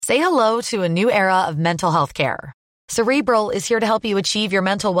Say hello to a new era of mental health care. Cerebral is here to help you achieve your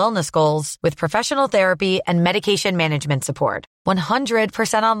mental wellness goals with professional therapy and medication management support.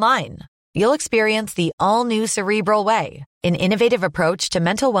 100% online. You'll experience the all-new Cerebral Way, an innovative approach to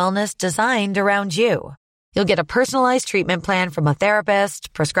mental wellness designed around you. You'll get a personalized treatment plan from a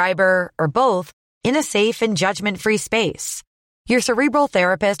therapist, prescriber, or both in a safe and judgment-free space. Your Cerebral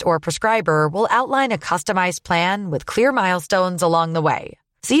therapist or prescriber will outline a customized plan with clear milestones along the way,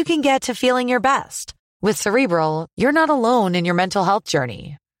 so you can get to feeling your best. With Cerebral, you're not alone in your mental health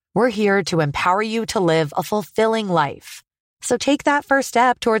journey. We're here to empower you to live a fulfilling life. So take that first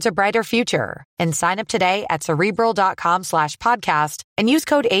step towards a brighter future and sign up today at Cerebral.com/podcast and use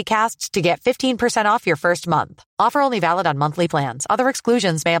code ACAST to get 15% off your first month. Offer only valid on monthly plans. Other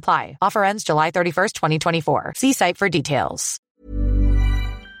exclusions may apply. Offer ends July 31st, 2024. See site for details.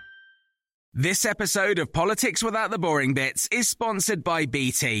 This episode of Politics Without the Boring Bits is sponsored by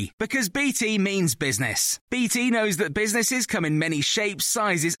BT, because BT means business. BT knows that businesses come in many shapes,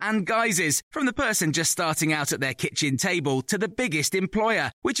 sizes and guises, from the person just starting out at their kitchen table to the biggest employer,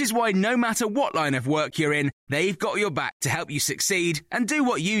 which is why no matter what line of work you're in, they've got your back to help you succeed and do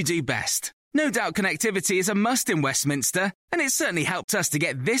what you do best. No doubt connectivity is a must in Westminster, and it's certainly helped us to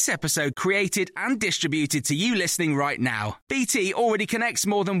get this episode created and distributed to you listening right now. BT already connects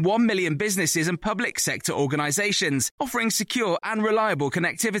more than 1 million businesses and public sector organisations, offering secure and reliable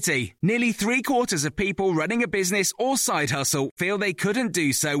connectivity. Nearly 3/4 of people running a business or side hustle feel they couldn't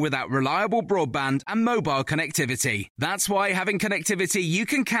do so without reliable broadband and mobile connectivity. That's why having connectivity you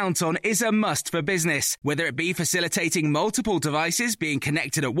can count on is a must for business, whether it be facilitating multiple devices being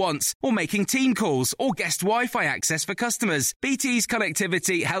connected at once or making team calls or guest Wi-Fi access for customers. BT's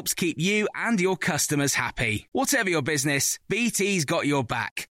connectivity helps keep you and your customers happy. Whatever your business, BT's got your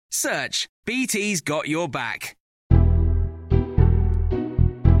back. Search BT's got your back.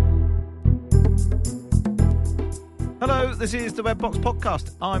 Hello, this is the Webbox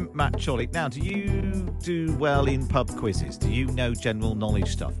Podcast. I'm Matt Chorley. Now, do you do well in pub quizzes? Do you know general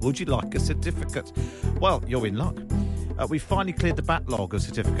knowledge stuff? Would you like a certificate? Well, you're in luck. We finally cleared the backlog of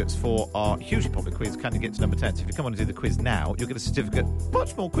certificates for our hugely popular quiz, Can You Get to Number 10? So if you come on and do the quiz now, you'll get a certificate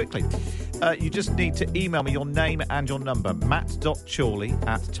much more quickly. You just need to email me your name and your number,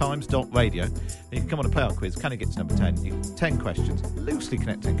 matt.chorley@times.radio. And you can come on and play our quiz, Can You Get to Number 10? 10 questions, loosely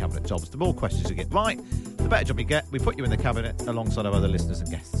connecting cabinet jobs. The more questions you get right, the better job you get. We put you in the cabinet alongside our other listeners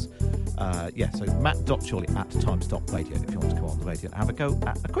and guests. So matt.chorley@times.radio if you want to come on the radio and have a go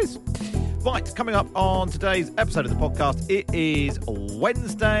at a quiz. Right, coming up on today's episode of the podcast, it is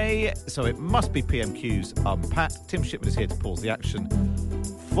Wednesday, so it must be PMQ's Unpacked. Tim Shipman is here to pause the action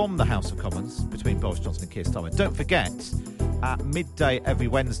from the House of Commons between Boris Johnson and Keir Starmer. Don't forget, at midday every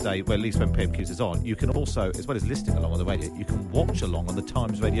Wednesday, well, at least when PMQ's is on, you can also, as well as listening along on the radio, you can watch along on the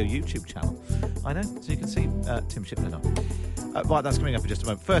Times Radio YouTube channel. I know, so you can see Tim Shipman and I. Right, that's coming up in just a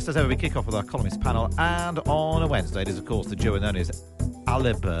moment. First, as ever, we kick off with our columnist panel, and on a Wednesday, it is, of course, the duo known as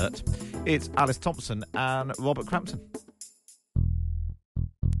Alibert. It's Alice Thompson and Robert Crampton.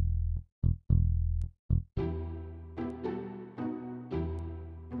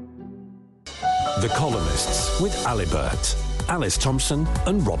 The Columnists with Alibert, Alice Thompson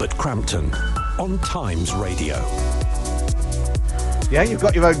and Robert Crampton on Times Radio. Yeah, you've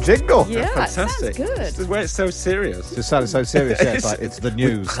got your own jingle. Yeah, fantastic. That sounds good. This is where it's so serious. It sounds so serious, yeah. It's like it's the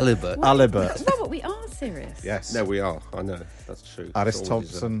news. Alibert. Alibert. Robert, we are serious. Yes. No, we are. I know. That's true. Alice It's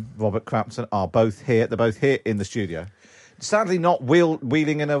Thompson, Robert Crampton are both here. They're both here in the studio. Sadly not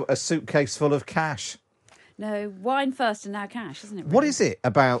wheeling in a suitcase full of cash. No, wine first and now cash, isn't it? Really? What is it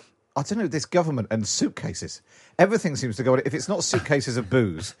about, I don't know, this government and suitcases? Everything seems to go... If it's not suitcases of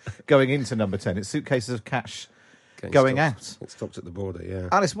booze going into number 10, it's suitcases of cash going out. It stopped at the border, yeah.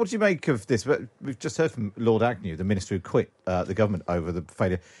 Alice, what do you make of this? We've just heard from Lord Agnew, the minister who quit the government over the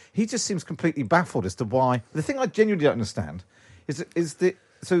failure. He just seems completely baffled as to why. The thing I genuinely don't understand is that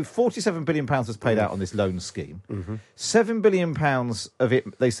so £47 billion was paid out on this loan scheme. Mm-hmm. £7 billion of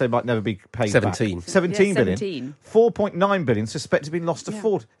it, they say, might never be paid 17. back. 17 billion. 17. 4.9 billion suspected to be lost to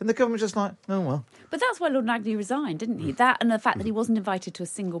fraud. And the government's just like, oh, well. But that's why Lord Agnew resigned, didn't he? That and the fact that he wasn't invited to a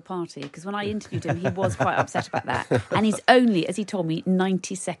single party. Because when I interviewed him, he was quite upset about that. And he's only, as he told me,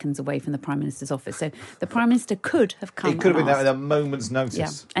 90 seconds away from the Prime Minister's office. So the Prime Minister could have come. He could have been there asked. at a moment's notice. Yeah.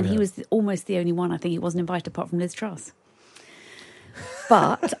 And he was almost the only one, I think, he wasn't invited apart from Liz Truss.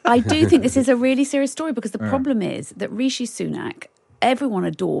 But I do think this is a really serious story because the problem is that Rishi Sunak everyone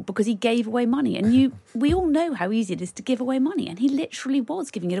adored because he gave away money. And we all know how easy it is to give away money. And he literally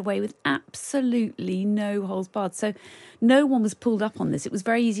was giving it away with absolutely no holds barred. So no one was pulled up on this. It was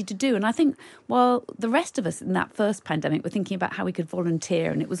very easy to do. And I think while the rest of us in that first pandemic were thinking about how we could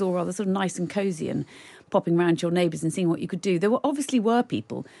volunteer, and it was all rather sort of nice and cosy and popping around to your neighbours and seeing what you could do, there were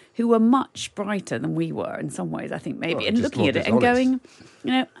people who were much brighter than we were in some ways, I think, maybe, and looking at it and going,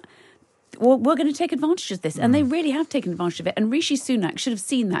 well, we're going to take advantage of this. And they really have taken advantage of it. And Rishi Sunak should have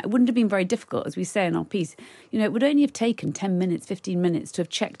seen that. It wouldn't have been very difficult, as we say in our piece. It would only have taken 10 minutes, 15 minutes to have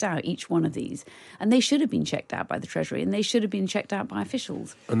checked out each one of these. And they should have been checked out by the Treasury, and they should have been checked out by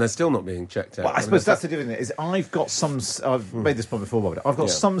officials. And they're still not being checked out. Well, I suppose that's the difference. Is I've made this point before, Robert. I've got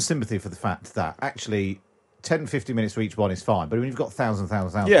some sympathy for the fact that actually 10, 15 minutes for each one is fine. But when you've got thousands.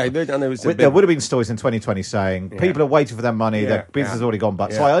 Yeah, and there would have been stories in 2020 saying people are waiting for their money, their business has already gone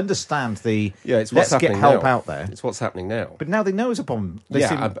bust. So I understand it's let's get help out there. It's what's happening now. But now they know it's a bomb.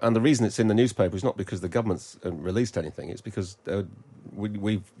 And the reason it's in the newspaper is not because the government's released anything. It's because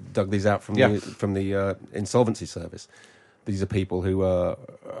we've dug these out from the insolvency service. These are people who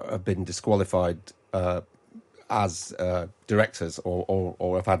have been disqualified as directors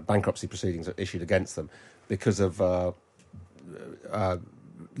or have had bankruptcy proceedings issued against them because of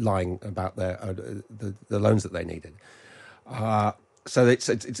lying about the loans that they needed. So it's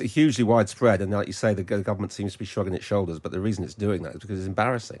a hugely widespread, and like you say, the government seems to be shrugging its shoulders. But the reason it's doing that is because it's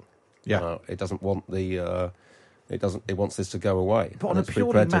embarrassing. Yeah, it doesn't want It wants this to go away. But on a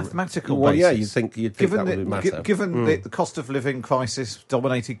purely mathematical basis. Well, yeah, you'd think that would matter. Given the cost of living crisis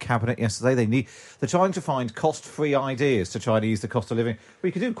dominated cabinet yesterday, they're trying to find cost-free ideas to try and ease the cost of living.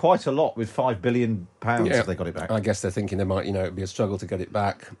 We could do quite a lot with £5 billion if they got it back. I guess they're thinking there might, it'd be a struggle to get it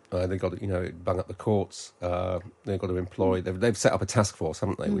back. They've got to, bung up the courts. They've got to employ. They've set up a task force,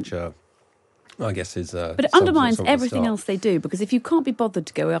 haven't they? Which I guess is. But it undermines everything else they do, because if you can't be bothered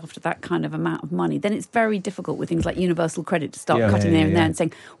to go after that kind of amount of money, then it's very difficult with things like universal credit to start cutting there and there and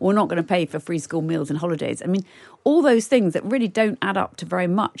saying, well, we're not going to pay for free school meals and holidays. I mean, all those things that really don't add up to very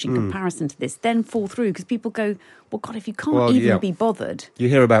much in comparison to this then fall through because people go, well, God, if you can't be bothered. You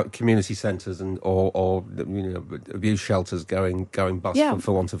hear about community centres and or abuse shelters going bust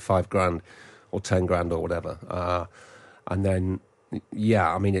for want of $5,000 or $10,000 or whatever, and then.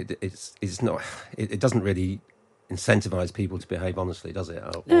 Yeah, I mean, it's not. It doesn't really incentivise people to behave honestly, does it?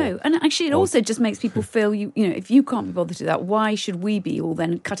 No, and actually, it also just makes people feel if you can't be bothered to do that, why should we be all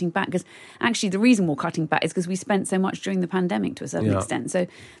then cutting back? Because actually, the reason we're cutting back is because we spent so much during the pandemic to a certain extent. So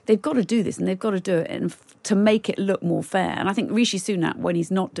they've got to do this, and they've got to do it to make it look more fair. And I think Rishi Sunak, when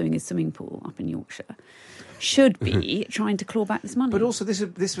he's not doing his swimming pool up in Yorkshire, should be trying to claw back this money. But also,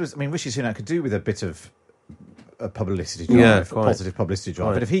 this was. I mean, Rishi Sunak could do with a bit of a publicity drive, a positive publicity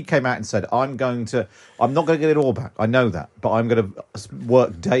drive. But if he came out and said, I'm not going to get it all back, I know that, but I'm going to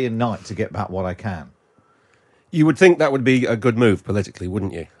work day and night to get back what I can. You would think that would be a good move politically,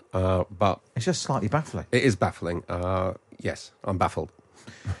 wouldn't you? But it's just slightly baffling. It is baffling. Yes, I'm baffled.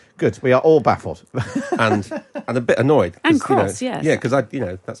 Good, we are all baffled. and a bit annoyed. And cross, yes. Yeah, because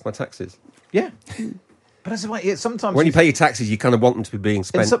that's my taxes. Yeah. But that's why sometimes when you pay your taxes, you kind of want them to be being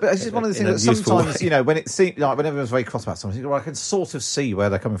spent. It's just one of the things that sometimes, when it seems like when everyone's very cross about something, I can sort of see where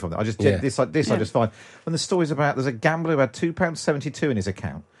they're coming from. I just I just find when the story's about there's a gambler who had £2.72 in his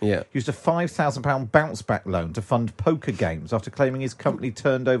account. Yeah, used a £5,000 bounce back loan to fund poker games after claiming his company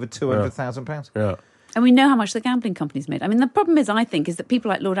turned over £200,000. Yeah. And we know how much the gambling companies made. I mean, the problem is that people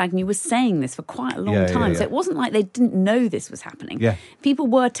like Lord Agnew were saying this for quite a long time. So it wasn't like they didn't know this was happening. Yeah. People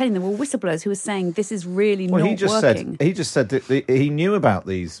were telling them, whistleblowers who were saying this is really not working. He just said that he knew about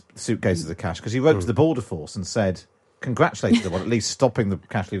these suitcases of cash because he wrote to the Border Force and said, congratulated them on at least stopping the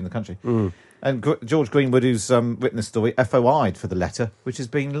cash leaving the country. And George Greenwood, who's written the story, FOI'd for the letter, which has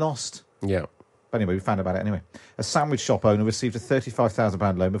been lost. Yeah. Anyway, we found out about it anyway. A sandwich shop owner received a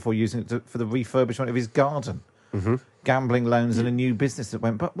 £35,000 loan before using it for the refurbishment of his garden. Mm-hmm. Gambling loans and a new business that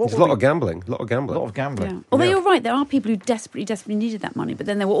went. But there's a lot of gambling. A lot of gambling. Yeah. Although you're right, there are people who desperately needed that money. But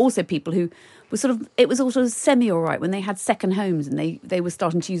then there were also people who were it was also semi all right when they had second homes and they were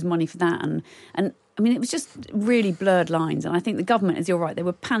starting to use money for that. And I mean, it was just really blurred lines. And I think the government, as you're right, they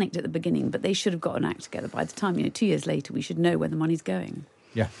were panicked at the beginning, but they should have got an act together by the time, 2 years later, we should know where the money's going.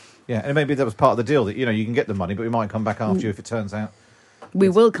 Yeah. Yeah, and maybe that was part of the deal that, you can get the money, but we might come back after you if it turns out. We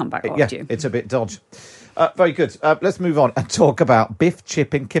will come back after you. It's a bit dodge. Very good. Let's move on and talk about Biff,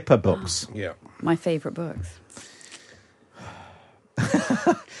 Chip and Kipper books. Yeah. My favourite books.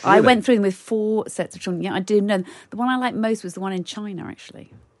 I went through them with 4 sets of children. Yeah, I do know. The one I liked most was the one in China,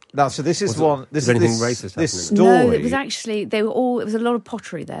 actually. No, so this is one... Is there anything racist happening? This story... No, it was actually... It was a lot of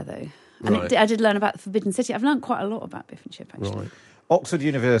pottery there, though. And I did learn about the Forbidden City. I've learned quite a lot about Biff and Chip, actually. Right. Oxford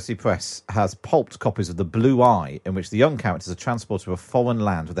University Press has pulped copies of The Blue Eye, in which the young characters are transported to a foreign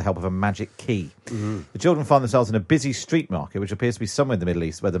land with the help of a magic key. The children find themselves in a busy street market, which appears to be somewhere in the Middle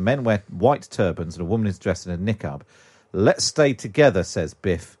East, where the men wear white turbans and a woman is dressed in a niqab. Let's stay together, says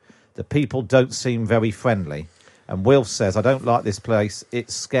Biff. The people don't seem very friendly. And Wilf says, I don't like this place.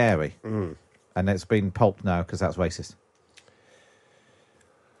 It's scary. And it's been pulped now because that's racist.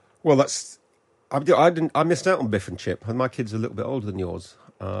 Well, that's... I missed out on Biff and Chip, and my kids are a little bit older than yours.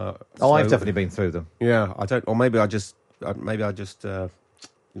 I've definitely been through them. Yeah, I don't... Or maybe I just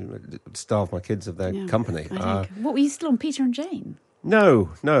starved my kids of their company. What, were you still on Peter and Jane? No,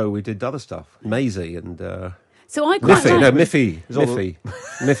 we did other stuff. Maisie and... So I quite Miffy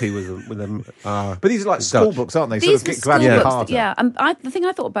was with them. But these are like school books, aren't they? These sort of were get school harder. books, yeah. The thing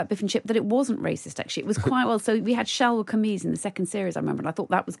I thought about Biff and Chip, that it wasn't racist, actually. It was quite well. So we had Shalwa Kameez in the second series, I remember, and I thought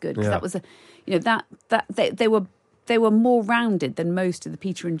that was good, because that was they were more rounded than most of the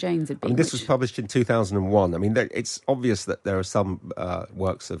Peter and Janes had been. I mean, this was published in 2001. I mean, it's obvious that there are some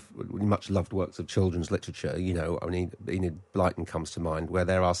much loved works of children's literature. You know, I mean, Enid Blyton comes to mind, where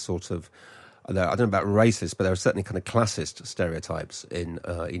there are sort of... I don't know about racist, but there are certainly kind of classist stereotypes in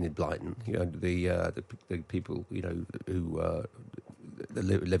Enid Blyton. You know, the people, you know, who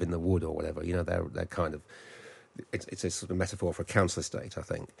live in the wood or whatever. You know, they're kind of... It's a sort of metaphor for a council estate, I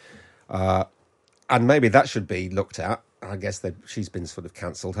think. And maybe that should be looked at. I guess that she's been sort of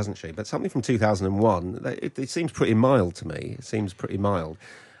cancelled, hasn't she? But something from 2001, it seems pretty mild to me. It seems pretty mild.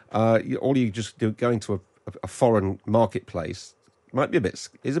 All you just do, going to a foreign marketplace...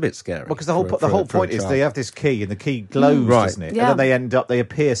 is a bit scary. Well, because the whole point is they have this key, and the key glows, doesn't it? Yeah. And then they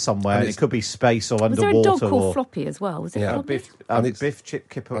appear somewhere, and it could be space or underwater. Was there a dog called Floppy as well? Was it Floppy? Biff, Chip,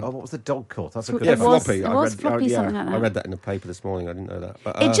 Kipper. Oh, what was the dog called? That's a good one. Floppy. It was Floppy, something like that. I read that in the paper this morning. I didn't know that.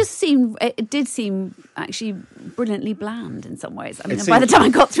 But, it did seem actually brilliantly bland in some ways. I mean, by the time I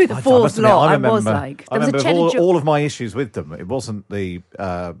got through the fourth lot, I was like... I remember all of my issues with them. It wasn't the...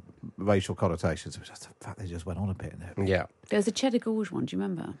 racial connotations. It was just the fact they just went on a bit in it. Yeah. There was a Cheddar Gorge one, do you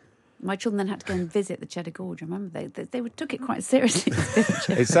remember? My children then had to go and visit the Cheddar Gorge. I remember they took it quite seriously.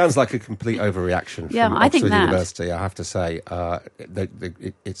 It sounds like a complete overreaction from Oxford University, I have to say.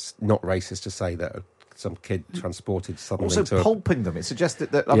 It's not racist to say that some kid transported suddenly also pulping them. It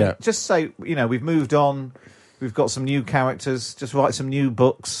suggested that, just say, you know, we've moved on, we've got some new characters, just write some new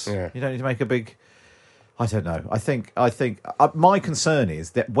books. Yeah. You don't need to make a big... I don't know. I think my concern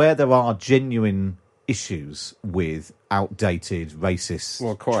is that where there are genuine issues with outdated racist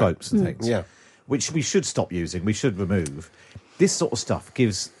tropes and things, which we should stop using, we should remove, this sort of stuff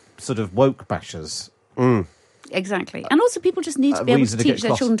gives sort of woke bashers... Exactly. And also people just need to be able to teach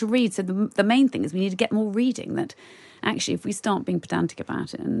their children to read. So the main thing is we need to get more reading, that actually if we start being pedantic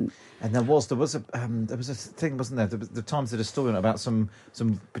about it... And there was a thing, wasn't there? The Times did a story about some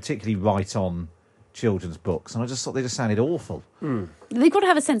particularly right-on children's books, and I just thought they just sounded awful. They've got to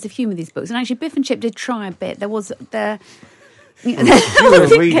have a sense of humour, these books, and actually Biff and Chip did try a bit. There was you were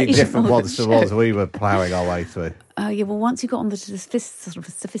reading different ones to ones we were ploughing our way through. Well, once you got on the sort of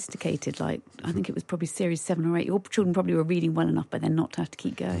sophisticated, like I think it was probably series 7 or 8, your children probably were reading well enough by then not to have to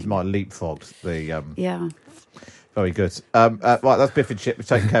keep going. You might have leapfrogged the... Yeah. Very good. Right, that's Biff and Chip. We've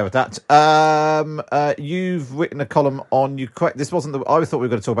taken care of that. You've written a column on Ukraine. This wasn't the... I thought we were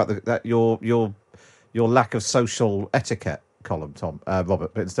going to talk about your lack of social etiquette column,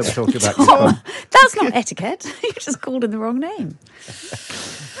 Robert, but instead we're talking about Ukraine. That's not etiquette. You just called in the wrong name.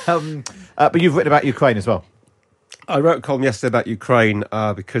 But you've written about Ukraine as well. I wrote a column yesterday about Ukraine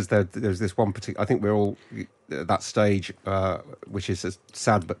because there's this one particular... I think we're all at that stage, which is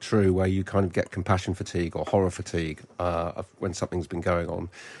sad but true, where you kind of get compassion fatigue or horror fatigue when something's been going on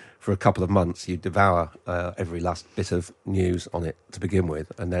for a couple of months. You devour every last bit of news on it to begin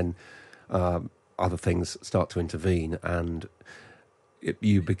with, and then other things start to intervene, and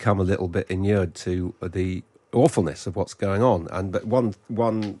you become a little bit inured to the awfulness of what's going on. But one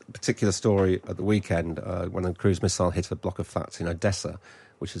particular story at the weekend, when a cruise missile hit a block of flats in Odessa,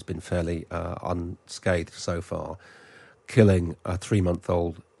 which has been fairly unscathed so far, killing a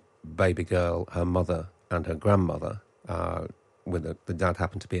 3-month-old baby girl, her mother and her grandmother, when the dad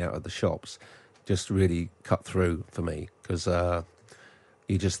happened to be out at the shops, just really cut through for me, because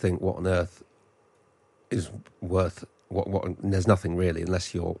you just think, what on earth is worth... What there's nothing really,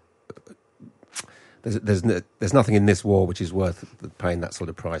 unless you're... There's nothing in this war which is worth paying that sort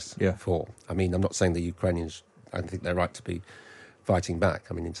of price for. I mean, I'm not saying the Ukrainians... I think they're right to be fighting back.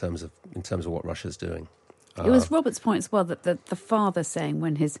 I mean, in terms of what Russia's doing. It was Robert's point as well that the father saying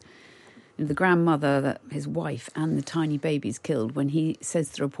when his the grandmother, that his wife and the tiny baby's killed, when he says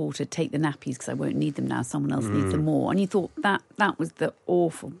to the reporter, take the nappies because I won't need them now, someone else needs them more. And you thought that was the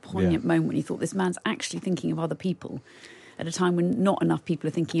awful, poignant moment when you thought this man's actually thinking of other people at a time when not enough people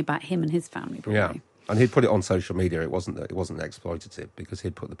are thinking about him and his family, probably. Yeah. And he'd put it on social media. It wasn't exploitative because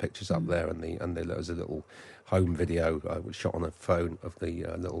he'd put the pictures up there, and there was a little home video was shot on a phone of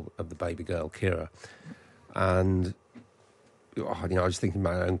the baby girl Kira, and I was thinking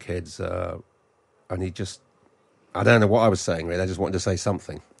about my own kids, and I don't know what I was saying really. I just wanted to say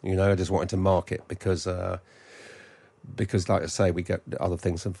something, I just wanted to mark it because like I say, we get other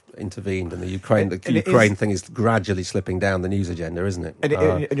things have intervened, and the Ukraine thing is gradually slipping down the news agenda, isn't it?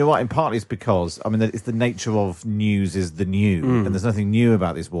 And you're right, and partly it's because, it's the nature of news is the new, and there's nothing new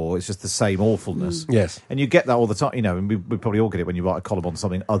about this war, it's just the same awfulness. Yes. And you get that all the time, and we probably all get it when you write a column on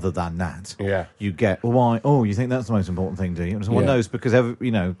something other than that. Yeah. You get, well, why? Oh, you think that's the most important thing, do you? And someone knows, because,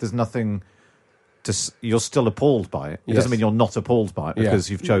 there's nothing... you're still appalled by it. It doesn't mean you're not appalled by it because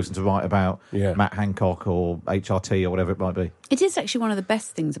you've chosen to write about Matt Hancock or HRT or whatever it might be. It is actually one of the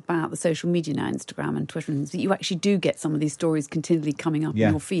best things about the social media now, Instagram and Twitter, is that you actually do get some of these stories continually coming up in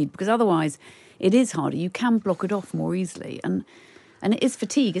your feed, because otherwise it is harder. You can block it off more easily, and it is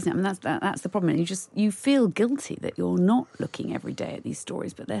fatigue, isn't it? That's the problem. You feel guilty that you're not looking every day at these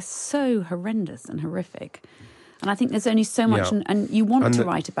stories, but they're so horrendous and horrific. And I think there's only so much, and you want to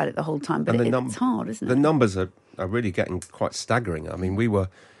write about it the whole time, but it's hard, isn't it? The numbers are really getting quite staggering. I mean, we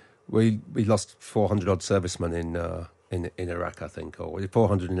lost 400 odd servicemen in Iraq, I think, or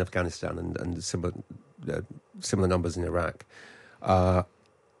 400 in Afghanistan, and similar numbers in Iraq. But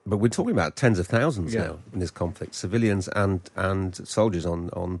we're talking about tens of thousands now in this conflict, civilians and soldiers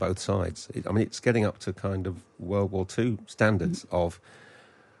on both sides. It's getting up to kind of World War II standards of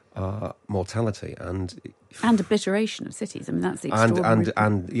mortality and obliteration of cities. That's the extraordinary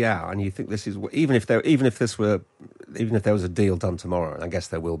and you think this is even if there was a deal done tomorrow, and I guess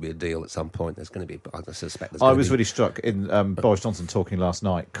there will be a deal at some point. There's going to be. I suspect. I was really struck in Boris Johnson talking last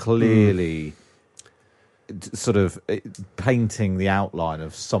night. Clearly, sort of painting the outline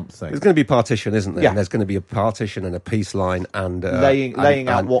of something. There's going to be partition, isn't there? Yeah. And there's going to be a partition and a peace line, and laying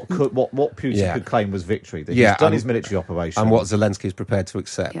out what Putin could claim was victory. That he's done his military operation, and what Zelensky is prepared to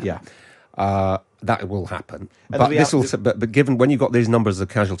accept. That will happen. But given when you've got these numbers of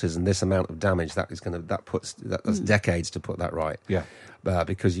casualties and this amount of damage, that's decades to put that right. Yeah.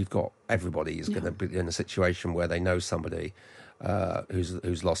 Because you've got everybody is going to be in a situation where they know somebody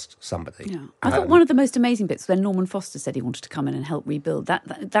who's lost somebody. Yeah. I thought one of the most amazing bits when Norman Foster said he wanted to come in and help rebuild.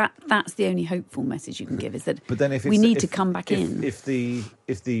 That's the only hopeful message you can give, is that we need to come back in. If the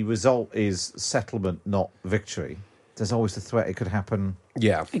result is settlement, not victory, there's always the threat it could happen.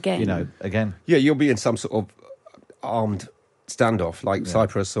 Yeah, again. Again. Yeah, you'll be in some sort of armed standoff like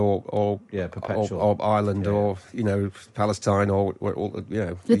Cyprus or Ireland or Palestine or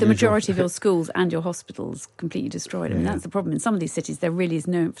with the majority of your schools and your hospitals completely destroyed. That's the problem. In some of these cities, there really is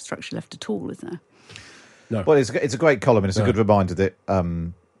no infrastructure left at all, is there? No. Well, it's a great column, and it's a good reminder that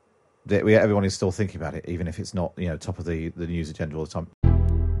everyone is still thinking about it, even if it's not top of the news agenda all the time.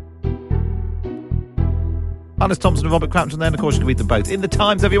 Alice Thompson and Robert Crampton there, and of course you can read them both in The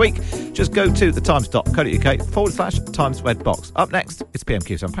Times every week. Just go to thetimes.co.uk/Times Red Box. Up next, it's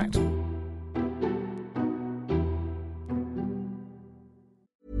PMQ's Unpacked.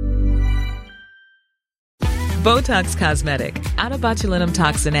 Botox Cosmetic, onabotulinum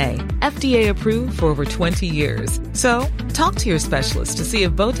toxin A, FDA approved for over 20 years. So, talk to your specialist to see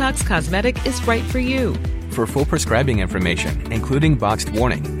if Botox Cosmetic is right for you. For full prescribing information, including boxed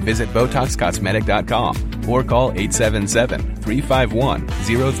warning, visit BotoxCosmetic.com or call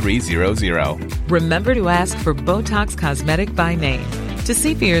 877-351-0300. Remember to ask for Botox Cosmetic by name. To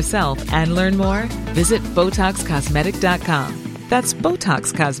see for yourself and learn more, visit BotoxCosmetic.com. That's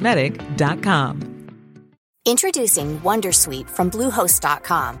BotoxCosmetic.com. Introducing Wondersuite from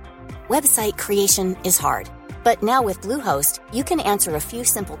Bluehost.com. Website creation is hard, but now with Bluehost, you can answer a few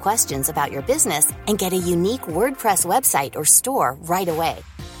simple questions about your business and get a unique WordPress website or store right away.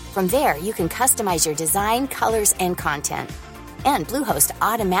 From there, you can customize your design, colors, and content. And Bluehost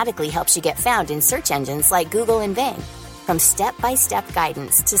automatically helps you get found in search engines like Google and Bing. From step-by-step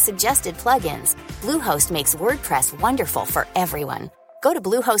guidance to suggested plugins, Bluehost makes WordPress wonderful for everyone. Go to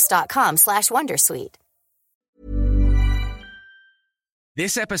Bluehost.com/Wondersuite.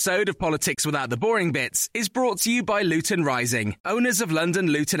 This episode of Politics Without the Boring Bits is brought to you by Luton Rising, owners of London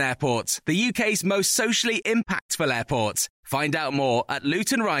Luton Airport, the UK's most socially impactful airport. Find out more at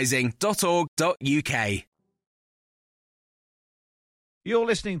lutonrising.org.uk. You're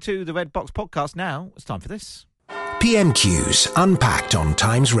listening to the Red Box podcast now. It's time for this. PMQs unpacked on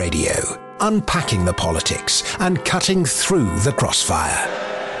Times Radio. Unpacking the politics and cutting through the crossfire.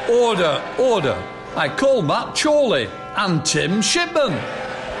 Order, order. I call Matt Chorley and Tim Shipman.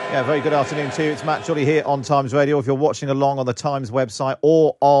 Yeah, very good afternoon to you. It's Matt Chorley here on Times Radio. If you're watching along on the Times website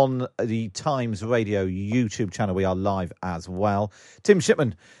or on the Times Radio YouTube channel, we are live as well. Tim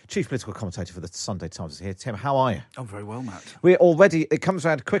Shipman, Chief Political Commentator for the Sunday Times, is here. Tim, how are you? I'm very well, Matt. We're already, it comes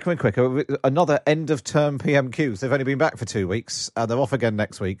around quicker and quicker. Another end-of-term PMQs. They've only been back for 2 weeks. They're off again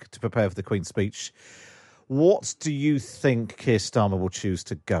next week to prepare for the Queen's speech. What do you think Keir Starmer will choose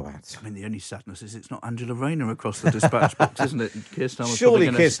to go at? I mean, the only sadness is it's not Angela Rayner across the dispatch box, isn't it? Keir Starmer's surely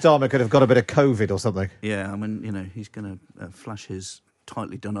Keir Starmer could have got a bit of COVID or something. Yeah, I mean, you know, he's going to flash his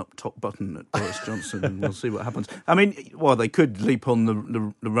tightly done-up top button at Boris Johnson and we'll see what happens. I mean, well, they could leap on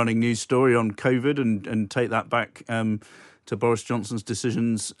the running news story on COVID and take that back to Boris Johnson's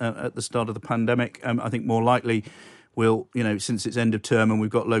decisions at the start of the pandemic. I think more likely... We'll, you know, since it's end of term and we've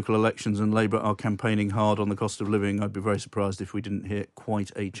got local elections and Labour are campaigning hard on the cost of living, I'd be very surprised if we didn't hear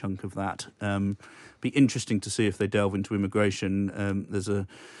quite a chunk of that. Be interesting to see if they delve into immigration. There's an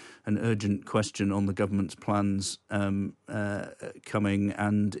urgent question on the government's plans coming,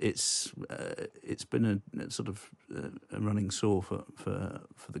 and it's been a sort of a running sore for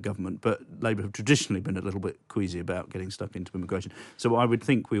the government. But Labour have traditionally been a little bit queasy about getting stuck into immigration. So I would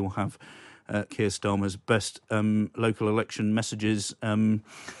think we will have Keir Starmer's best local election messages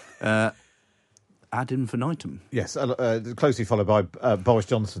ad infinitum. Yes, closely followed by Boris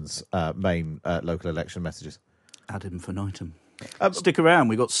Johnson's main local election messages. Ad infinitum. Stick around,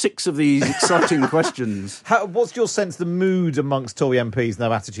 we've got 6 of these exciting questions. What's your sense, the mood amongst Tory MPs and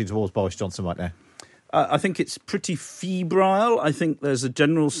their attitude towards Boris Johnson right now? I think it's pretty febrile. I think there's a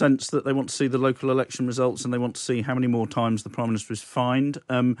general sense that they want to see the local election results and they want to see how many more times the Prime Minister is fined.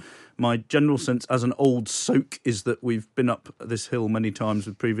 My general sense as an old soak is that we've been up this hill many times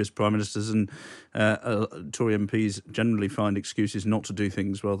with previous Prime Ministers and Tory MPs generally find excuses not to do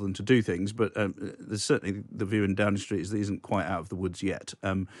things rather than to do things. But there's certainly the view in Downing Street is that he isn't quite out of the woods yet.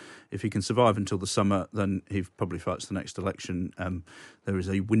 If he can survive until the summer, then he probably fights the next election. There is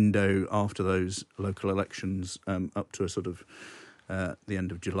a window after those local elections up to a sort of the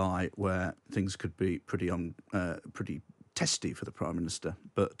end of July where things could be pretty testy for the Prime Minister.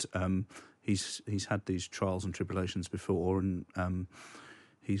 But he's had these trials and tribulations before and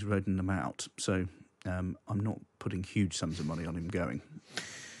he's ridden them out. So I'm not putting huge sums of money on him going.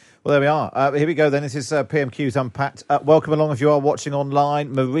 Well, there we are. Here we go then. This is PMQ's Unpacked. Welcome along if you are watching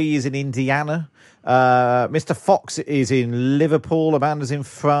online. Marie is in Indiana. Mr. Fox is in Liverpool. Amanda's in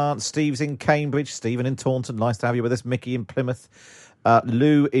France. Steve's in Cambridge. Stephen in Taunton. Nice to have you with us. Mickey in Plymouth.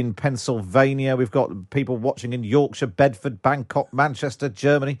 Lou in Pennsylvania. We've got people watching in Yorkshire, Bedford, Bangkok, Manchester,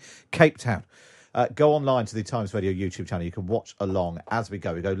 Germany, Cape Town. Go online to the Times Radio YouTube channel. You can watch along as we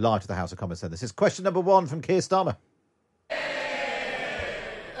go. We go live to the House of Commons. This is question number 1 from Keir Starmer.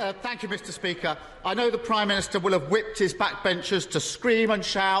 Thank you, Mr. Speaker. I know the Prime Minister will have whipped his backbenchers to scream and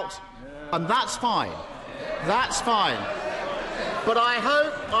shout, and that's fine. That's fine. But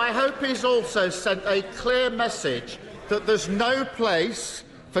I hope he's also sent a clear message that there's no place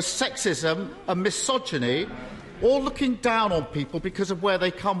for sexism and misogyny or looking down on people because of where they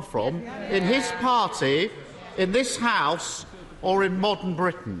come from in his party, in this House, or in modern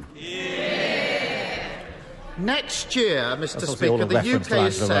Britain. Next year, Mr. Speaker, the UK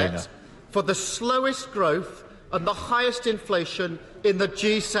is set for the slowest growth and the highest inflation in the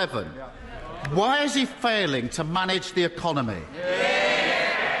G7. Why is he failing to manage the economy?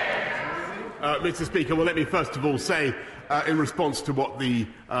 Mr. Speaker, well, let me first of all say, in response to what the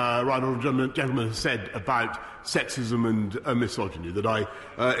right honourable gentleman has said about sexism and misogyny, that I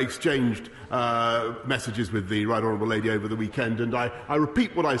exchanged messages with the right honourable lady over the weekend, and I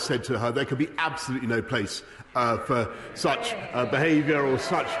repeat what I said to her. There could be absolutely no place for such behaviour or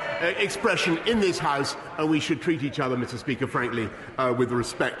such expression in this House, and we should treat each other, Mr. Speaker, frankly, with the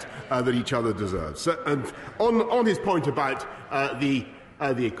respect that each other deserves. And on his point about the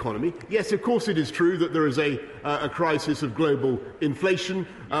economy, yes, of course it is true that there is a crisis of global inflation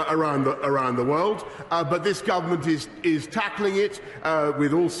around the world, but this government is tackling it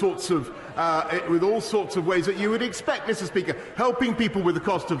with all sorts of ways that you would expect, Mr. Speaker, helping people with the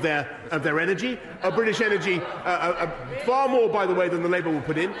cost of their energy, British energy, far more, by the way, than the Labour will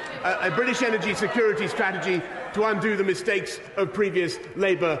put in, a British energy security strategy to undo the mistakes of previous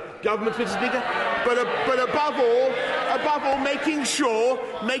Labour governments, Mr. Speaker, but above all,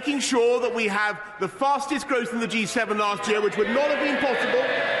 making sure that we have the fastest growth in the G7 last year, which would not have been possible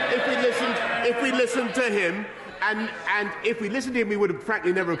if we listened to him. And if we listened to him, we would have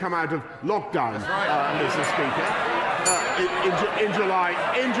frankly never come out of lockdown, Mr. Speaker, in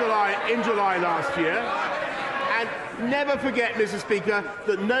July last year. And never forget, Mr. Speaker,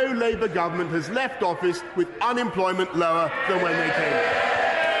 that no Labour government has left office with unemployment lower than when they came in.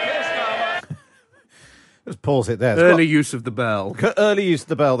 Let's pause it there. Early use of the bell. Early use of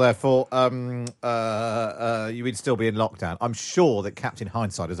the bell, therefore, you would still be in lockdown. I'm sure that Captain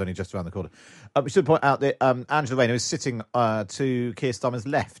Hindsight is only just around the corner. We should point out that Angela Rayner is sitting to Keir Starmer's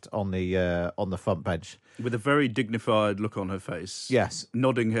left on the front bench. With a very dignified look on her face. Yes.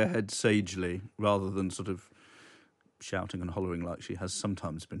 Nodding her head sagely, rather than sort of shouting and hollering like she has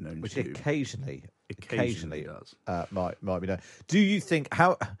sometimes been known Which to do. Occasionally does. Might be known. Do you think,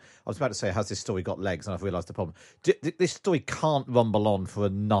 I was about to say, has this story got legs? And I've realised the problem. This story can't rumble on for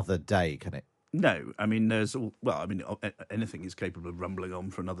another day, can it? No, I mean, anything is capable of rumbling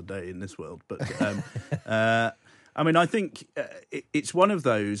on for another day in this world. But, I mean, I think it's one of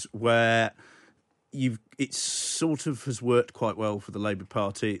those where it sort of has worked quite well for the Labour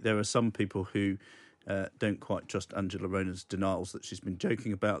Party. There are some people who don't quite trust Angela Rayner's denials that she's been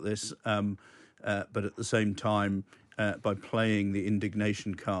joking about this. But at the same time, by playing the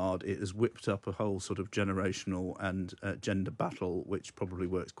indignation card, it has whipped up a whole sort of generational and gender battle, which probably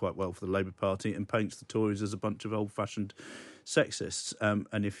works quite well for the Labour Party and paints the Tories as a bunch of old-fashioned sexists.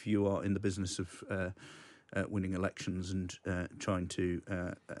 And if you are in the business of winning elections and trying to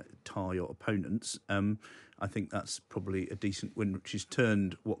tar your opponents, I think that's probably a decent win. She's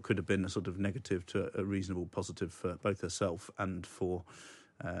turned what could have been a sort of negative to a reasonable positive for both herself and for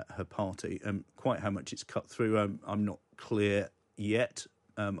her party. Quite how much it's cut through, I'm not clear yet.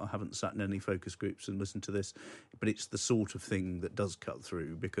 I haven't sat in any focus groups and listened to this, but it's the sort of thing that does cut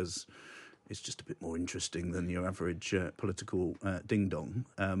through because it's just a bit more interesting than your average political ding-dong.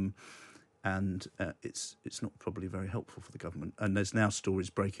 And it's not probably very helpful for the government. And there's now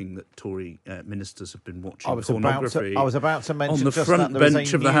stories breaking that Tory ministers have been watching pornography. I was about to mention on the front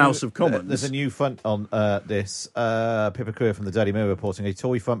bench of the House of Commons. There's a new front on this. Pippa Creer from the Daily Mirror reporting a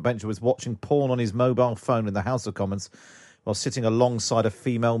Tory front bencher was watching porn on his mobile phone in the House of Commons while sitting alongside a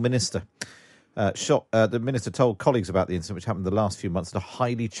female minister. The minister told colleagues about the incident, which happened in the last few months, at a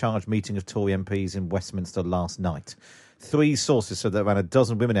highly charged meeting of Tory MPs in Westminster last night. 3 sources said that around a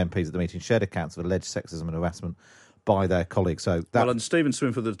dozen women MPs at the meeting shared accounts of alleged sexism and harassment by their colleagues. And Stephen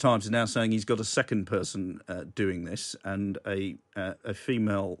Swinford of the Times is now saying he's got a second person doing this, and a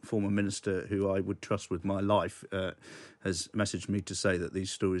female former minister who I would trust with my life has messaged me to say that these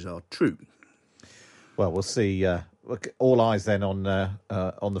stories are true. Well, we'll see. All eyes then on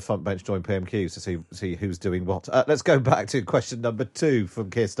the front bench during PMQs to see who's doing what. Let's go back to question number 2 from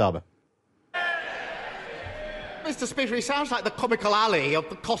Keir Starmer. Mr. Speaker, he sounds like the comical alley of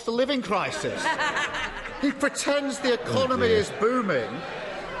the cost of living crisis. He pretends the economy is booming,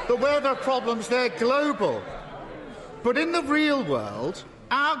 but where there are problems, they're global. But in the real world,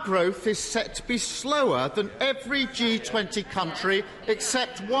 our growth is set to be slower than every G20 country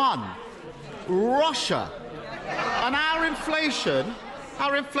except one, Russia. And our inflation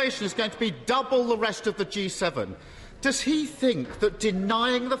is going to be double the rest of the G7. Does he think that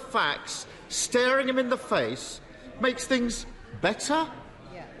denying the facts, staring him in the face, makes things better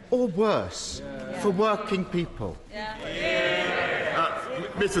or worse for working people?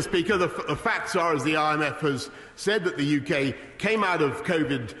 Mr. Speaker, the facts are, as the IMF has said, that the UK came out of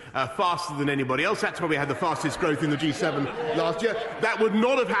COVID faster than anybody else. That's why we had the fastest growth in the G7 last year. That would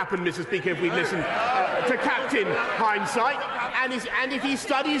not have happened, Mr. Speaker, if we'd listened to Captain Hindsight. And if he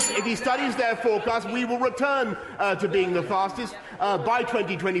studies their forecast, we will return to being the fastest by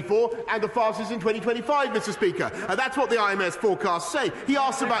 2024 and the fastest in 2025, Mr. Speaker. That's what the IMF's forecasts say. He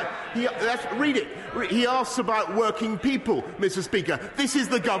asks about. Read it. He asks about working people, Mr. Speaker. This is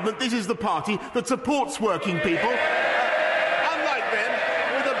the government. This is the party that supports working people. Unlike them,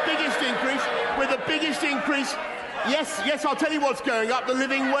 with the biggest increase. Yes, I'll tell you what's going up. The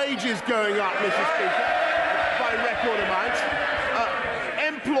living wage is going up, Mr. Speaker, by record amounts.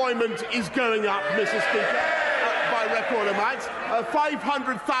 Employment is going up, Mr. Speaker, by record amounts.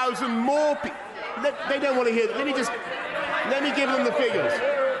 500,000 more people. They don't want to hear that. Let me give them the figures.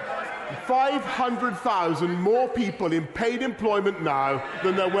 500,000 more people in paid employment now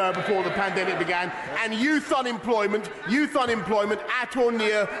than there were before the pandemic began, and youth unemployment at or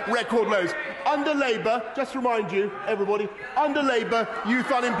near record lows. Under Labour, just to remind you, everybody, under Labour,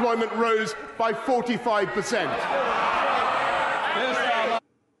 youth unemployment rose by 45%.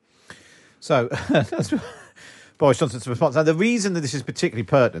 So, that's Boris Johnson's response. Now, the reason that this is particularly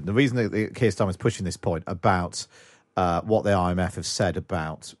pertinent, the reason that Keir Starmer is pushing this point about what the IMF have said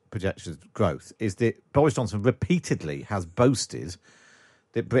about projected growth is that Boris Johnson repeatedly has boasted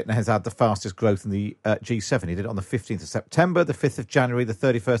that Britain has had the fastest growth in the G7. He did it on the 15th of September, the 5th of January, the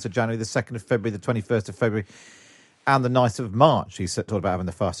 31st of January, the 2nd of February, the 21st of February, and the 9th of March. He talked about having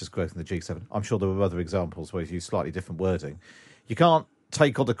the fastest growth in the G7. I'm sure there were other examples where he's used slightly different wording. You can't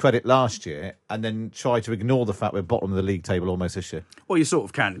take all the credit last year and then try to ignore the fact we're bottom of the league table almost this year. Well, you sort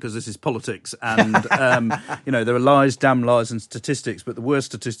of can, because this is politics, and there are lies, damn lies, and statistics, but the worst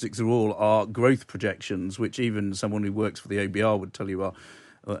statistics of all are growth projections, which even someone who works for the ABR would tell you are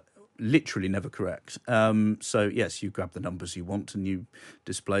literally never correct. So, yes, you grab the numbers you want and you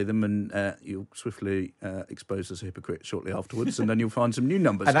display them, and you'll swiftly expose as a hypocrite shortly afterwards, and then you'll find some new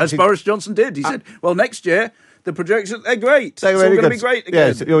numbers. And as Boris Johnson did. He said, well, next year, the projections, they're great. They're really going to be great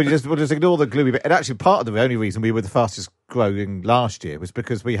again. Yes, we'll just ignore the gloomy bit. And actually, part of the only reason we were the fastest growing last year was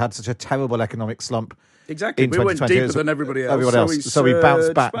because we had such a terrible economic slump. Exactly. We went deeper than everybody else. So we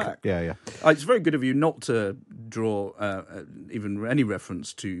bounced back. Yeah. It's very good of you not to draw even any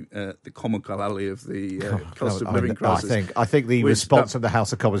reference to the comical alley of the cost of living crisis. I think the response from the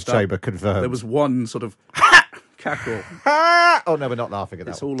House of Commons chamber confirmed. There was one sort of cackle. Oh, no, we're not laughing at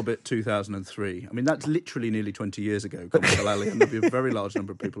that. It's all a bit 2003. I mean, that's literally nearly 20 years ago, Comical Alley, and there'll be a very large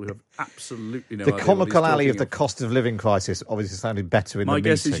number of people who have absolutely no idea. The Comical Alley of the cost of living crisis obviously sounded better in the meeting. My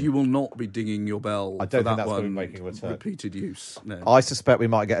guess is you will not be dinging your bell I don't for think that that's one going to be making a return. Repeated use. No. I suspect we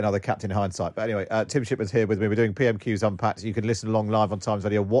might get another Captain Hindsight. But anyway, Tim Shipman's here with me. We're doing PMQs Unpacked. You can listen along live on Times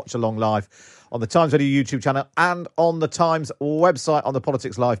Radio, watch along live on the Times Radio YouTube channel and on the Times website on the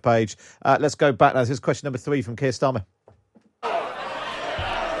Politics Live page. Let's go back now. This is question number 3 from Keir Starmer.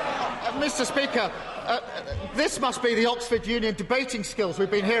 Mr. Speaker, this must be the Oxford Union debating skills we've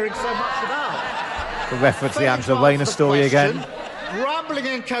been hearing so much about. The reference to the Angela Rayner story again. Rambling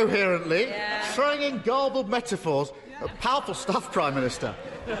incoherently, throwing in garbled metaphors. Powerful stuff, Prime Minister.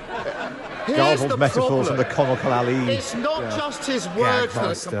 Garbled metaphors from the Comical Alley. It's not just his words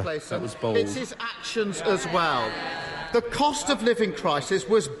that are complacent, that was bold. It's his actions as well. The cost of living crisis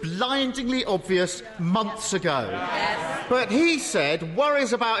was blindingly obvious months ago. Yes. But he said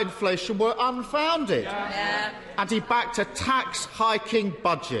worries about inflation were unfounded. Yeah. And he backed a tax-hiking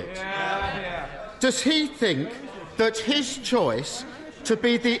budget. Yeah. Does he think that his choice to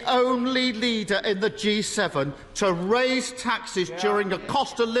be the only leader in the G7 to raise taxes during a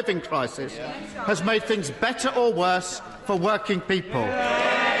cost of living crisis has made things better or worse for working people?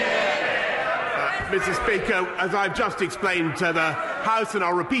 Mr. Speaker, as I've just explained to the House, and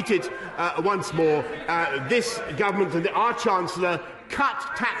I'll repeat it once more, this government and our Chancellor cut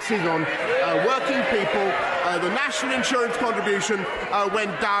taxes on working people. The national insurance contribution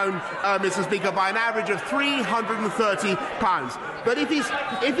went down, Mr. Speaker, by an average of £330. But if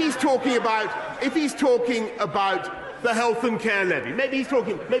he's talking about the health and care levy, maybe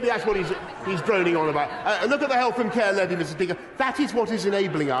that's what he's droning on about. Look at the health and care levy, Mr. Speaker. That is what is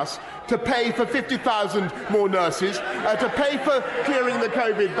enabling us to pay for 50,000 more nurses, to pay for clearing the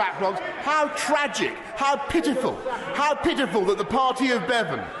COVID backlogs. How tragic, how pitiful that the party of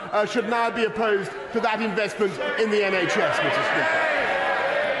Bevan should now be opposed to that investment in the NHS, Mr. Speaker.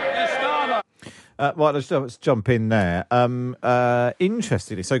 Right, let's jump in there.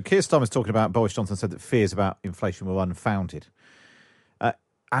 Interestingly, so Keir Starmer's talking about Boris Johnson said that fears about inflation were unfounded.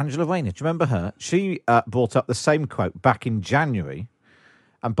 Angela Rayner, do you remember her? She brought up the same quote back in January,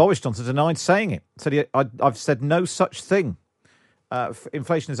 and Boris Johnson denied saying it. Said, I've said no such thing.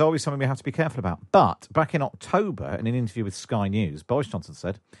 Inflation is always something we have to be careful about. But back in October, in an interview with Sky News, Boris Johnson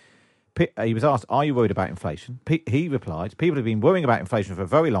said, he was asked, are you worried about inflation? He replied, people have been worrying about inflation for a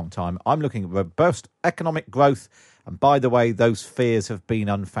very long time. I'm looking at robust economic growth. And by the way, those fears have been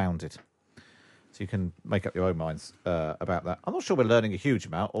unfounded. So you can make up your own minds about that. I'm not sure we're learning a huge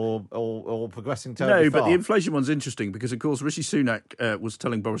amount or progressing terribly far. No, but the inflation one's interesting because, of course, Rishi Sunak was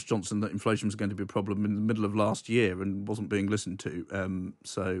telling Boris Johnson that inflation was going to be a problem in the middle of last year and wasn't being listened to.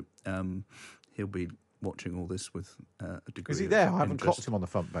 So he'll be watching all this with a degree of Is he there? I haven't interest. clocked him on the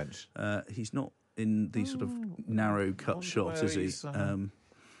front bench. He's not in the sort of narrow cut shot, is he? He's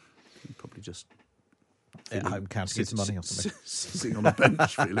probably just at home counting his money or something. Sitting on a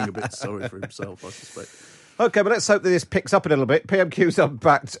bench feeling a bit sorry for himself, I suspect. OK, but let's hope that this picks up a little bit. PMQ's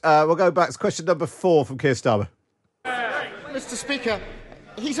Unpacked. We'll go back to question number 4 from Keir Starmer. Mr. Speaker,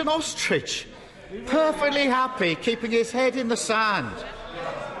 he's an ostrich, perfectly happy keeping his head in the sand.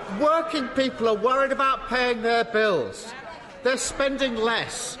 Working people are worried about paying their bills. They're spending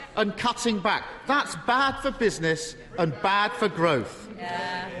less and cutting back. That's bad for business and bad for growth.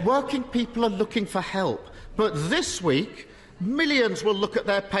 Yeah. Working people are looking for help. But this week, millions will look at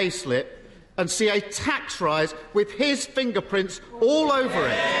their payslip and see a tax rise with his fingerprints all over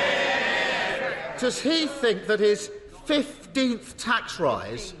it? Does he think that his 15th tax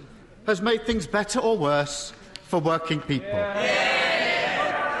rise has made things better or worse for working people?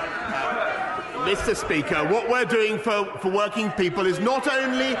 Mr. Speaker, what we're doing for working people is not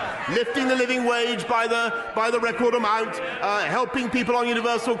only lifting the living wage by the record amount, helping people on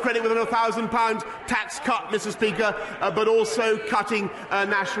universal credit with a £1,000 tax cut, Mr. Speaker, but also cutting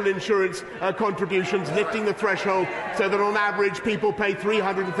national insurance contributions, lifting the threshold so that on average people pay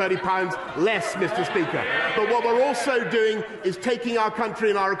 £330 less, Mr. Speaker. But what we're also doing is taking our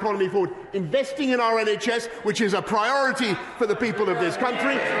country and our economy forward, investing in our NHS, which is a priority for the people of this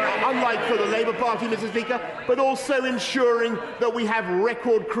country, unlike for the Labour Party, Mr. Speaker, but also ensuring that we have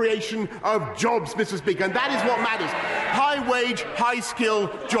record creation of jobs, Mr. Speaker, and that is what matters. High wage, high skill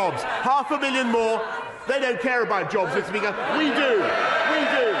jobs. 500,000 more. They don't care about jobs, Mr. Speaker. We do. We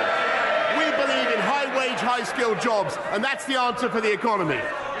do. We believe in high wage, high skill jobs, and that's the answer for the economy.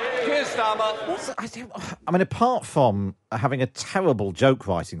 Keir Starmer. I mean, apart from having a terrible joke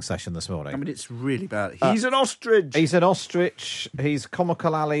writing session this morning. I mean, it's really bad. He's an ostrich. He's an ostrich. He's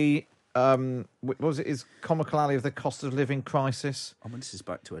comical alley. What was it? His comical alley of the cost of living crisis. I mean, this is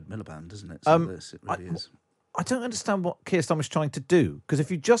back to Ed Miliband, isn't it? It really is. I don't understand what Keir Starmer's trying to do, because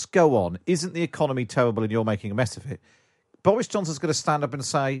if you just go on, isn't the economy terrible and you're making a mess of it? Boris Johnson's going to stand up and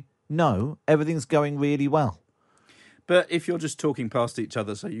say, no, everything's going really well. But if you're just talking past each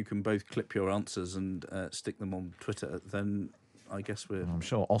other so you can both clip your answers and stick them on Twitter, then I guess I'm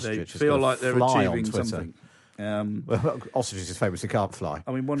sure ostriches feel like they're fly achieving on Twitter. Something. Well, ostriches famously can't fly.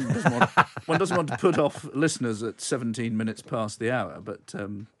 I mean, one doesn't want to put off listeners at 17 minutes past the hour, but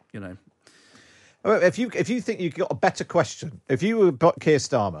you know. If you think you've got a better question, if you were Keir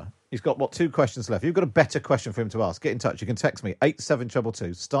Starmer, he's got 2 questions left. If you've got a better question for him to ask, get in touch. You can text me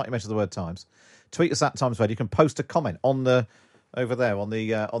 87222. Start your message with the word Times. Tweet us at Times Radio. You can post a comment on the over there on the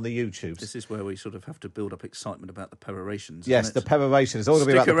YouTube. This is where we sort of have to build up excitement about the perorations. Yes, the peroration. It's all going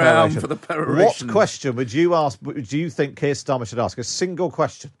to be about the peroration. peroration. For the peroration. What question would you ask? Do you think Keir Starmer should ask? A single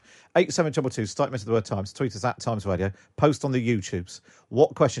question. 87222. Start your message with the word Times. Tweet us at Times Radio. Post on the YouTubes.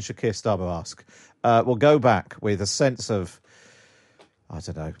 What question should Keir Starmer ask? We'll go back with a sense of, I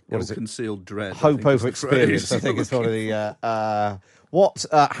don't know, what is it? Concealed dread. Hope over experience. I think it's probably how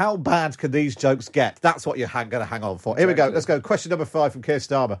bad can these jokes get? That's what you're going to hang on for. Here we go. Let's go. Question number 5 from Keir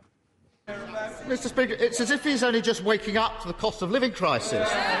Starmer. Mr. Speaker, it's as if he's only just waking up to the cost of living crisis.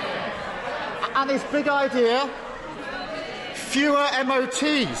 And his big idea, fewer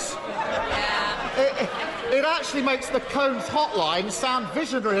MOTs. It actually makes the Combs hotline sound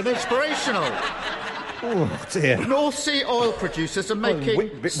visionary and inspirational. Oh, dear. North Sea oil producers are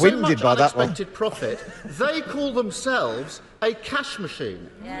making so much unexpected profit, they call themselves a cash machine.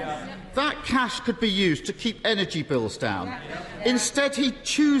 Yes. That cash could be used to keep energy bills down. Instead, he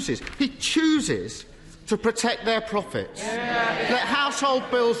chooses to protect their profits. Let household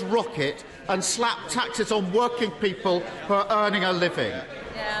bills rocket and slap taxes on working people who are earning a living.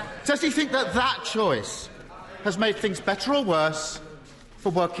 Does he think that choice has made things better or worse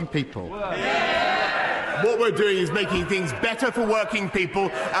for working people? What we're doing is making things better for working people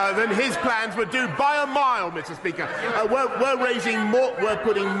than his plans would do by a mile, Mr. Speaker. We're raising more, we're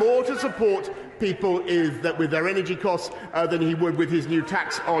putting more to support people with their energy costs than he would with his new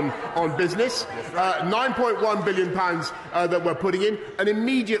tax on business. £9.1 billion that we're putting in, an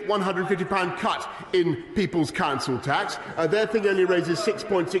immediate £150 cut in people's council tax. Their thing only raises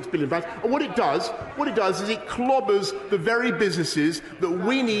 £6.6 billion. And what it does is it clobbers the very businesses that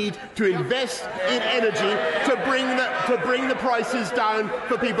we need to invest in energy to bring the prices down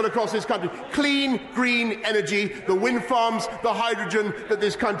for people across this country. Clean, green energy, the wind farms, the hydrogen that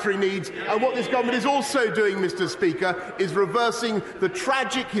this country needs. And what this government is also doing, Mr. Speaker, is reversing the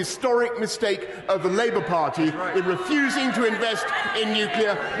tragic, historic mistake of the Labour Party in refusing to invest in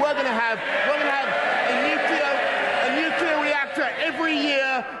nuclear. We're going to have a nuclear reactor every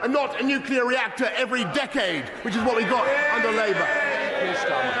year and not a nuclear reactor every decade, which is what we got under Labour.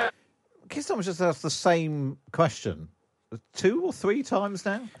 Keir Starmer just asked the same question 2 or 3 times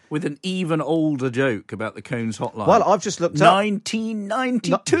now. With an even older joke about the Combs hotline. Well, I've just looked up.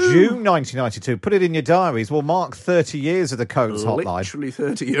 1992. June 1992. Put it in your diaries. We'll mark 30 years of the Combs hotline. Literally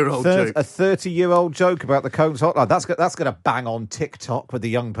 30-year-old joke. A 30-year-old joke about the Combs hotline. That's going to bang on TikTok with the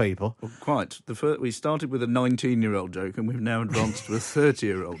young people. Well, quite. We started with a 19-year-old joke and we've now advanced to a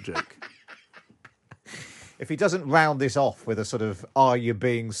 30-year-old joke. If he doesn't round this off with a sort of "Are you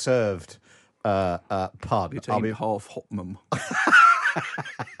being served?" pun, I'll be half hot mum.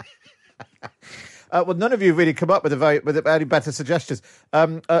 Well, none of you have really come up with any better suggestions.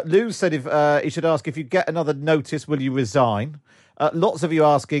 Lou said if he should ask, if you get another notice, will you resign? Lots of you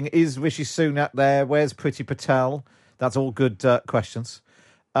asking, is Rishi Sunak there? Where's Priti Patel? That's all good questions.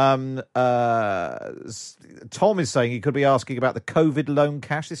 Tom is saying he could be asking about the COVID loan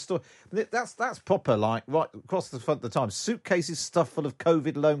cash. This story, that's proper, like, right across the front of the Times. Suitcases stuffed full of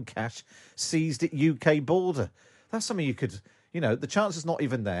COVID loan cash seized at UK border. That's something you could, the chance is not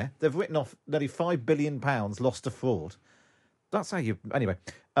even there. They've written off nearly £5 billion lost to fraud. That's how you... Anyway,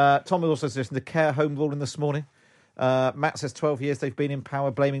 Tom was also suggesting the care home ruling this morning. Matt says 12 years they've been in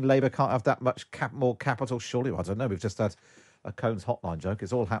power, blaming Labour can't have that much more capital. Surely, I don't know, we've just had a Cones hotline joke.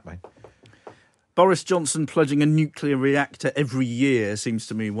 It's all happening. Boris Johnson pledging a nuclear reactor every year seems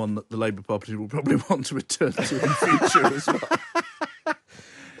to me one that the Labour Party will probably want to return to in future as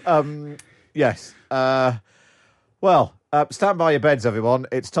well. Yes. Well, stand by your beds, everyone.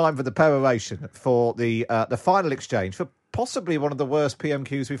 It's time for the peroration for the final exchange for possibly one of the worst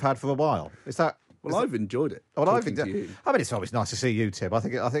PMQs we've had for a while. Is that... Well, I've enjoyed it. Well, I mean, it's always nice to see you, Tim. I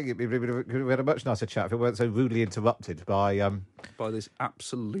think we had a much nicer chat if it weren't so rudely interrupted by this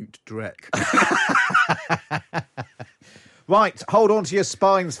absolute dreck. Right, hold on to your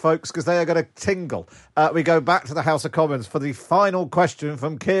spines, folks, because they are going to tingle. We go back to the House of Commons for the final question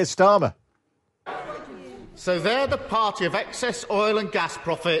from Keir Starmer. So they're the party of excess oil and gas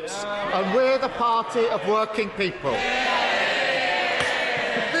profits, and we're the party of working people.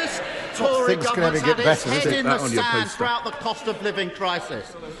 Tory government's had its head in the sand throughout the cost of living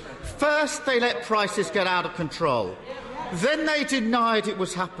crisis. First, they let prices get out of control. Then they denied it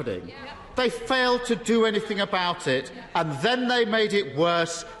was happening. They failed to do anything about it, and then they made it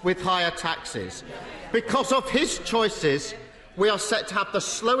worse with higher taxes. Because of his choices, we are set to have the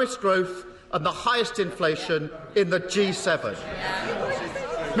slowest growth and the highest inflation in the G7.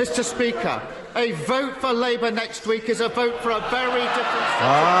 Mr. Speaker, a vote for Labour next week is a vote for a very different...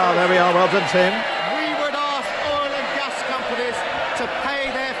 there we are. Well done, Tim. We would ask oil and gas companies to pay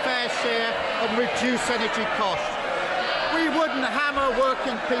their fair share and reduce energy costs. We wouldn't hammer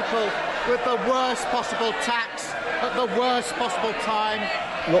working people with the worst possible tax at the worst possible time.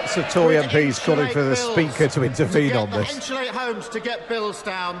 Lots of Tory MPs calling for the Speaker to intervene on this. Insulate homes to get bills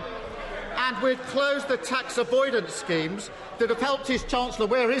down. And we'd close the tax avoidance schemes that have helped his Chancellor,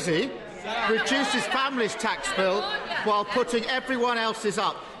 where is he, reduce his family's tax bill while putting everyone else's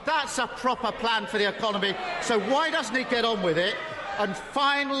up. That's a proper plan for the economy. So why doesn't he get on with it and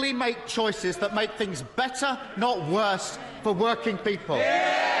finally make choices that make things better, not worse, for working people?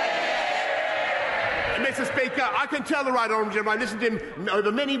 Mr. Speaker, I can tell the right honourable gentleman, I've listened to him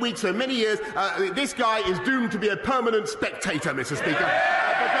over many weeks and many years, this guy is doomed to be a permanent spectator, Mr. Speaker,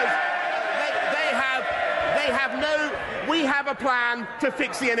 because we have a plan to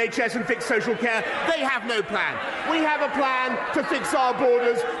fix the NHS and fix social care. They have no plan. We have a plan to fix our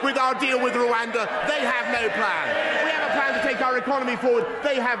borders with our deal with Rwanda. They have no plan. We have a plan to take our economy forward.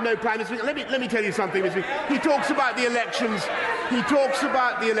 They have no plan. Let me tell you something, Mr. Speaker. He talks about the elections. He talks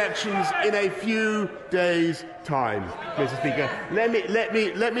about the elections in a few days' time, Mr. Speaker. Let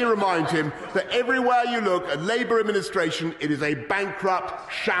me remind him that everywhere you look at Labour administration, it is a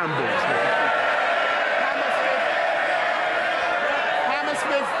bankrupt shambles.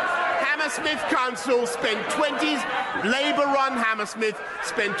 Hammersmith Council spent Labour-run Hammersmith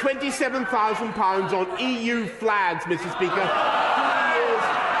spent £27,000 on EU flags, Mr. Speaker, 2 years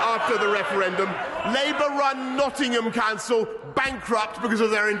after the referendum. Labour-run Nottingham Council bankrupt because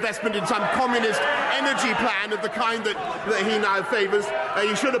of their investment in some communist energy plan of the kind that he now favours.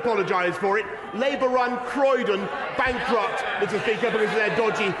 He should apologise for it. Labour-run Croydon bankrupt, Mr. Speaker, because of their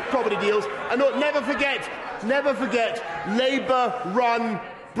dodgy property deals. And never forget, Labour-run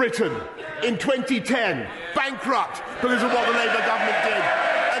Britain in 2010, bankrupt because of what the Labour government did.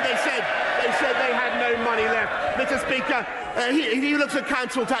 And they said they had no money left. Mr. Speaker, he looks at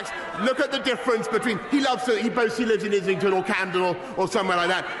council tax. Look at the difference between... He boasts he lives in Islington or Camden or somewhere like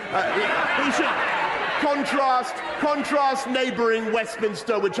that. He should... Contrast neighbouring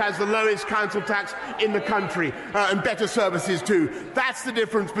Westminster, which has the lowest council tax in the country, and better services too. That's the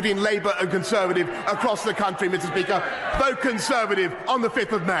difference between Labour and Conservative across the country, Mr. Speaker. Vote Conservative on the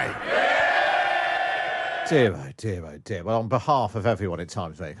 5th of May. Dear, oh dear, oh dear. Well, on behalf of everyone at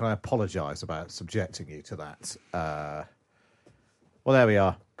Times May, can I apologise about subjecting you to that? Well, there we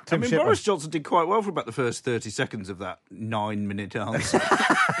are. Tim Shipman. Boris Johnson did quite well for about the first 30 seconds of that 9-minute answer.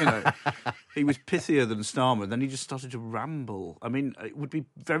 He was pithier than Starmer, then he just started to ramble. I mean, it would be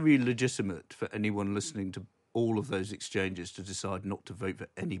very legitimate for anyone listening to all of those exchanges to decide not to vote for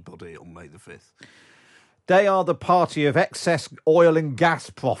anybody on May the 5th. They are the party of excess oil and gas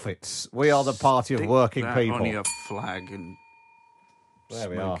profits. We are the party of working that people. On your flag and there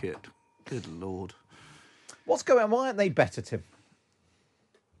we smoke are. it. Good Lord. What's going on? Why aren't they better, Tim?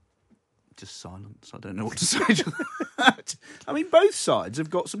 Just silence. I don't know what to say to that. I mean, both sides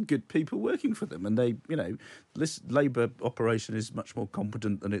have got some good people working for them, and they, this Labour operation is much more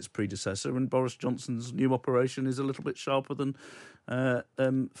competent than its predecessor, and Boris Johnson's new operation is a little bit sharper than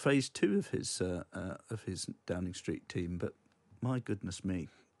phase 2 of his Downing Street team. But my goodness me,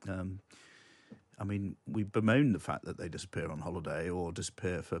 I mean, we bemoan the fact that they disappear on holiday or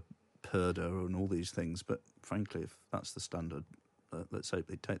disappear for Purdah and all these things, but frankly, if that's the standard, let's hope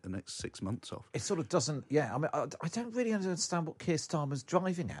they take the next 6 months off. It sort of doesn't. Yeah, I mean, I don't really understand what Keir Starmer's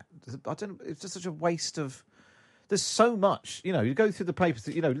driving at. I don't. It's just such a waste of. There's so much. You go through the papers.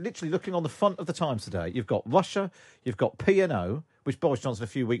 Literally looking on the front of the Times today. You've got Russia. You've got P&O, which Boris Johnson a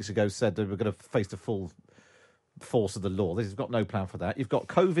few weeks ago said they were going to face the full force of the law. They've got no plan for that. You've got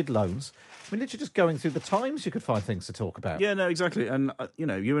COVID loans. I mean, literally just going through the Times, you could find things to talk about. Yeah, no, exactly. And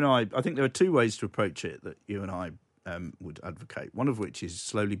you and I think there are two ways to approach it that you and I would advocate, one of which is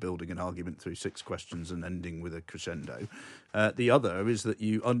slowly building an argument through 6 questions and ending with a crescendo. The other is that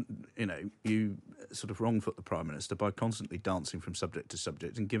you sort of wrong-foot the Prime Minister by constantly dancing from subject to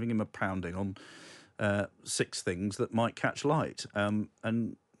subject and giving him a pounding on 6 things that might catch light.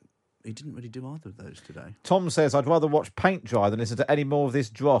 And he didn't really do either of those today. Tom says, I'd rather watch paint dry than listen to any more of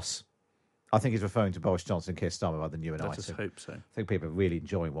this dross. I think he's referring to Boris Johnson and Keir Starmer rather than you and I. Let us hope so. I think people are really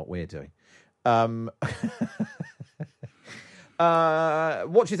enjoying what we're doing. What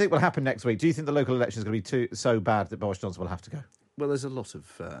do you think will happen next week? Do you think the local election is going to be so bad that Boris Johnson will have to go? Well, there's a lot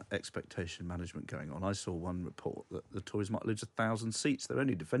of expectation management going on. I saw one report that the Tories might lose 1,000 seats. They're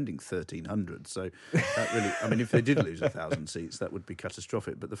only defending 1,300. So that really, I mean, if they did lose 1,000 seats, that would be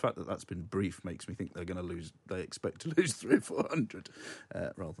catastrophic. But the fact that that's been brief makes me think they're going to lose. They expect to lose 300 or 400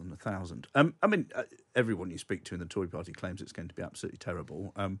 rather than 1,000. I mean, everyone you speak to in the Tory party claims it's going to be absolutely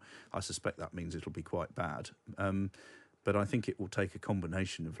terrible. I suspect that means it'll be quite bad. But I think it will take a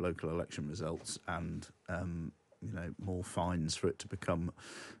combination of local election results and more fines for it to become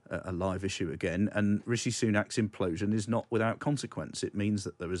a live issue again. And Rishi Sunak's implosion is not without consequence. It means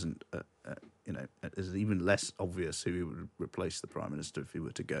that there isn't, it's even less obvious who would replace the Prime Minister if he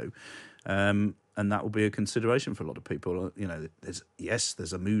were to go. And that will be a consideration for a lot of people.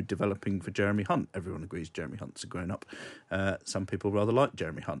 There's a mood developing for Jeremy Hunt. Everyone agrees Jeremy Hunt's a grown-up. Some people rather like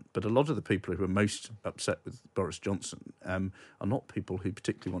Jeremy Hunt. But a lot of the people who are most upset with Boris Johnson are not people who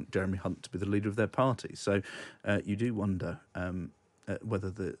particularly want Jeremy Hunt to be the leader of their party. So you do wonder whether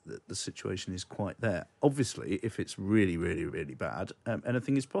the situation is quite there. Obviously, if it's really, really, really bad,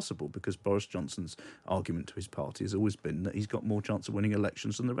 anything is possible, because Boris Johnson's argument to his party has always been that he's got more chance of winning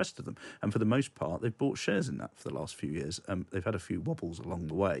elections than the rest of them. And for the most part, they've bought shares in that for the last few years. They've had a few wobbles along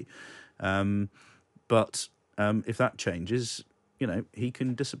the way. But if that changes, he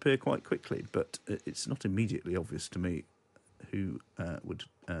can disappear quite quickly. But it's not immediately obvious to me who would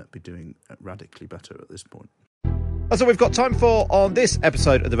be doing radically better at this point. That's all we've got time for on this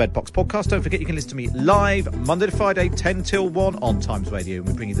episode of the Red Box Podcast. Don't forget you can listen to me live Monday to Friday, 10 till 1 on Times Radio. And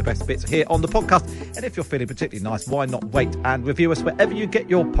we bring you the best bits here on the podcast. And if you're feeling particularly nice, why not wait and review us wherever you get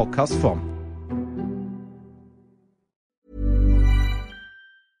your podcasts from.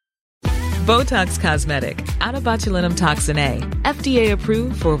 Botox Cosmetic, out of botulinum toxin A, FDA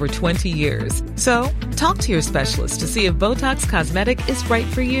approved for over 20 years. So, talk to your specialist to see if Botox Cosmetic is right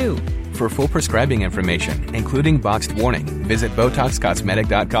for you. For full prescribing information, including boxed warning, visit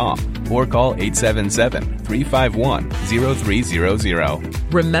BotoxCosmetic.com or call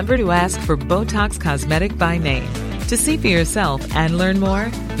 877-351-0300. Remember to ask for Botox Cosmetic by name. To see for yourself and learn more,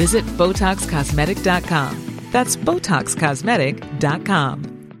 visit BotoxCosmetic.com. That's BotoxCosmetic.com.